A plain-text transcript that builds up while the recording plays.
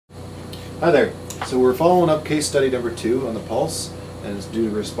Hi there. So we're following up case study number 2 on the pulse, and it's due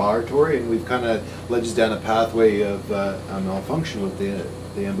to respiratory, and we've kind of led you down a pathway of a malfunction with the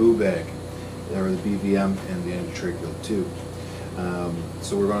Ambu bag, or the BVM and the endotracheal tube.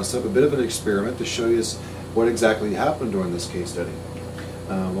 So we're going to set up a bit of an experiment to show you what exactly happened during this case study.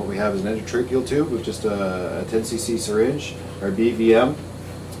 What we have is an endotracheal tube with just a 10 cc syringe, our BVM,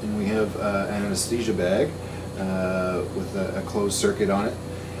 and we have an anesthesia bag with a closed circuit on it.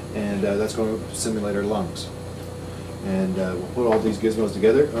 And that's going to simulate our lungs. And we'll put all these gizmos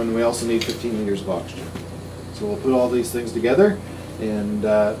together, and we also need 15 liters of oxygen. So we'll put all these things together, and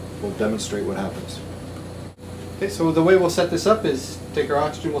we'll demonstrate what happens. Okay, so the way we'll set this up is take our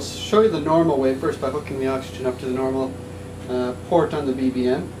oxygen. We'll show you the normal way first by hooking the oxygen up to the normal port on the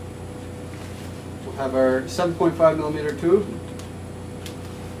BBM. We'll have our 7.5 millimeter tube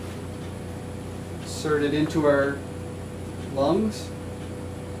inserted into our lungs.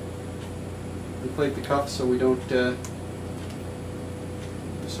 Inflate the cuff so we don't,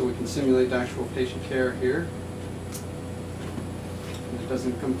 so we can simulate actual patient care here. And it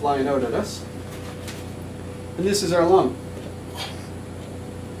doesn't come flying out at us. And this is our lung.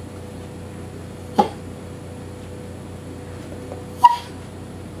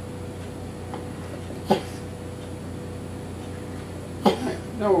 Alright,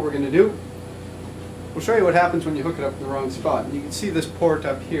 now what we're going to do, we'll show you what happens when you hook it up in the wrong spot. And you can see this port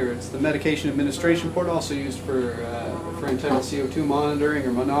up here. It's the medication administration port, also used for internal CO2 monitoring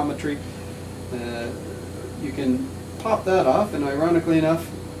or manometry. You can pop that off, and ironically enough,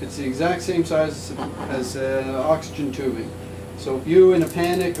 it's the exact same size as oxygen tubing. So if you, in a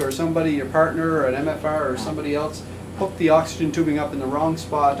panic, or somebody, your partner, or an MFR, or somebody else, hook the oxygen tubing up in the wrong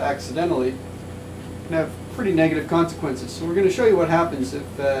spot accidentally, it can have pretty negative consequences. So we're going to show you what happens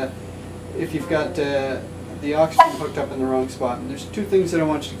if you've got the oxygen hooked up in the wrong spot. And there's two things that I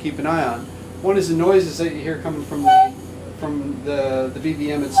want you to keep an eye on. One is the noises that you hear coming from the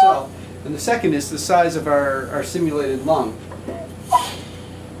BVM itself, and the second is the size of our simulated lung.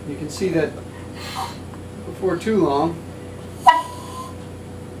 You can see that before too long,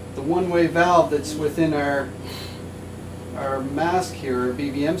 the one-way valve that's within our mask here, our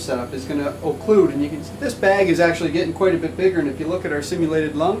BVM setup, is going to occlude, and you can see this bag is actually getting quite a bit bigger, and if you look at our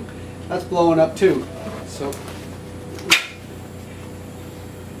simulated lung, that's blowing up too.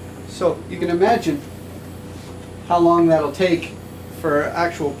 So you can imagine how long that'll take for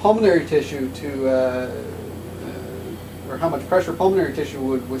actual pulmonary tissue to, or how much pressure pulmonary tissue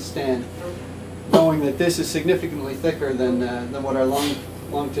would withstand, knowing that this is significantly thicker than what our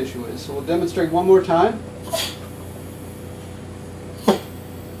lung tissue is. So we'll demonstrate one more time.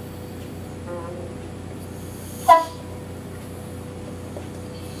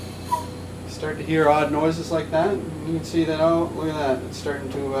 Start to hear odd noises like that. You can see that. Oh, look at that! It's starting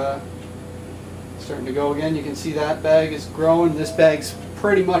to go again. You can see that bag is growing. This bag's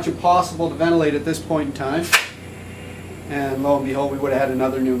pretty much impossible to ventilate at this point in time. And lo and behold, we would have had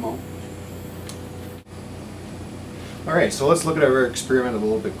another pneumo. All right, so let's look at our experiment a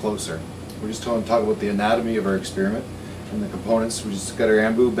little bit closer. We're just going to talk about the anatomy of our experiment and the components. We just got our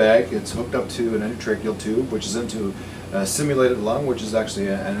Ambu bag. It's hooked up to an endotracheal tube, which is into a simulated lung, which is actually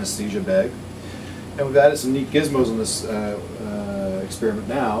an anesthesia bag. And we've added some neat gizmos in this experiment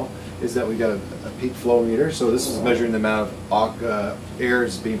now, is that we got a peak flow meter. So this is measuring the amount of air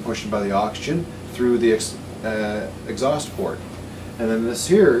is being pushed by the oxygen through the exhaust port. And then this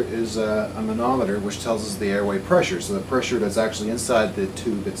here is a manometer, which tells us the airway pressure, so the pressure that's actually inside the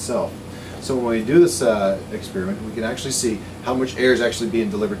tube itself. So when we do this experiment, we can actually see how much air is actually being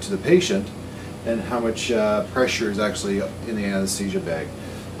delivered to the patient and how much pressure is actually in the anesthesia bag.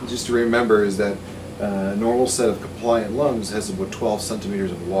 And just to remember is that a normal set of compliant lungs has about 12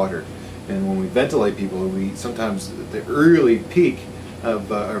 centimeters of water. And when we ventilate people, we sometimes, the early peak of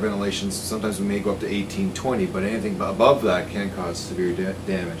our ventilations, sometimes we may go up to 18, 20, but anything above that can cause severe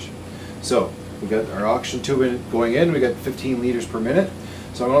damage. So we got our oxygen tube going in, we got 15 liters per minute.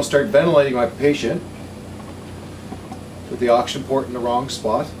 So I'm going to start ventilating my patient with the oxygen port in the wrong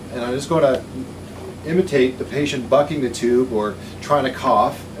spot, and I'm just going to imitate the patient bucking the tube or trying to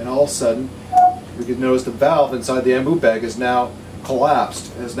cough, and all of a sudden we can notice the valve inside the Ambu bag is now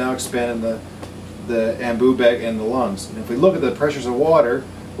collapsed, and is now expanding the Ambu bag and the lungs. And if we look at the pressures of water,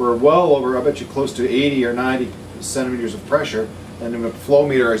 we're well over, I bet you close to 80 or 90 centimeters of pressure, and the flow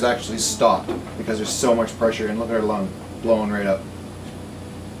meter is actually stopped because there's so much pressure, and look at our lung blowing right up.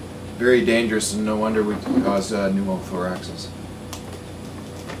 Very dangerous, and no wonder we cause pneumothoraxes.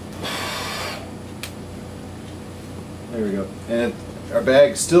 There we go. And our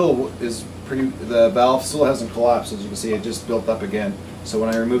bag still is pretty, the valve still hasn't collapsed. As you can see, it just built up again So when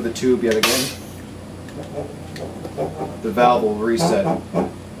I remove the tube yet again, the valve will reset.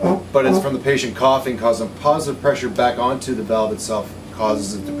 But it's from the patient coughing causing positive pressure back onto the valve itself,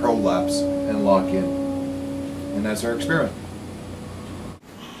 causes it to prolapse and lock in. And that's our experiment.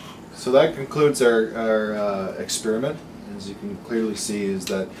 So that concludes our experiment. As you can clearly see, is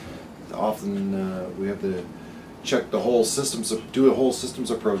that often we have to check the whole systems, do a whole systems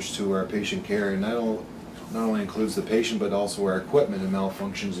approach to our patient care, and that not only includes the patient but also our equipment and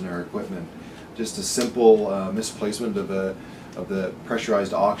malfunctions in our equipment. Just a simple misplacement of the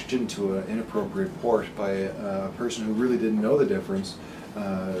pressurized oxygen to an inappropriate port by a person who really didn't know the difference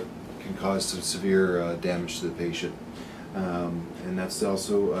can cause some severe damage to the patient. And that's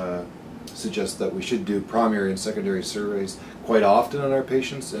also suggests that we should do primary and secondary surveys quite often on our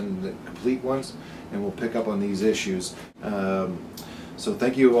patients, and the complete ones, and we'll pick up on these issues. So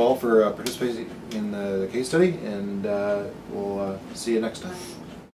thank you all for participating in the case study, and we'll see you next time.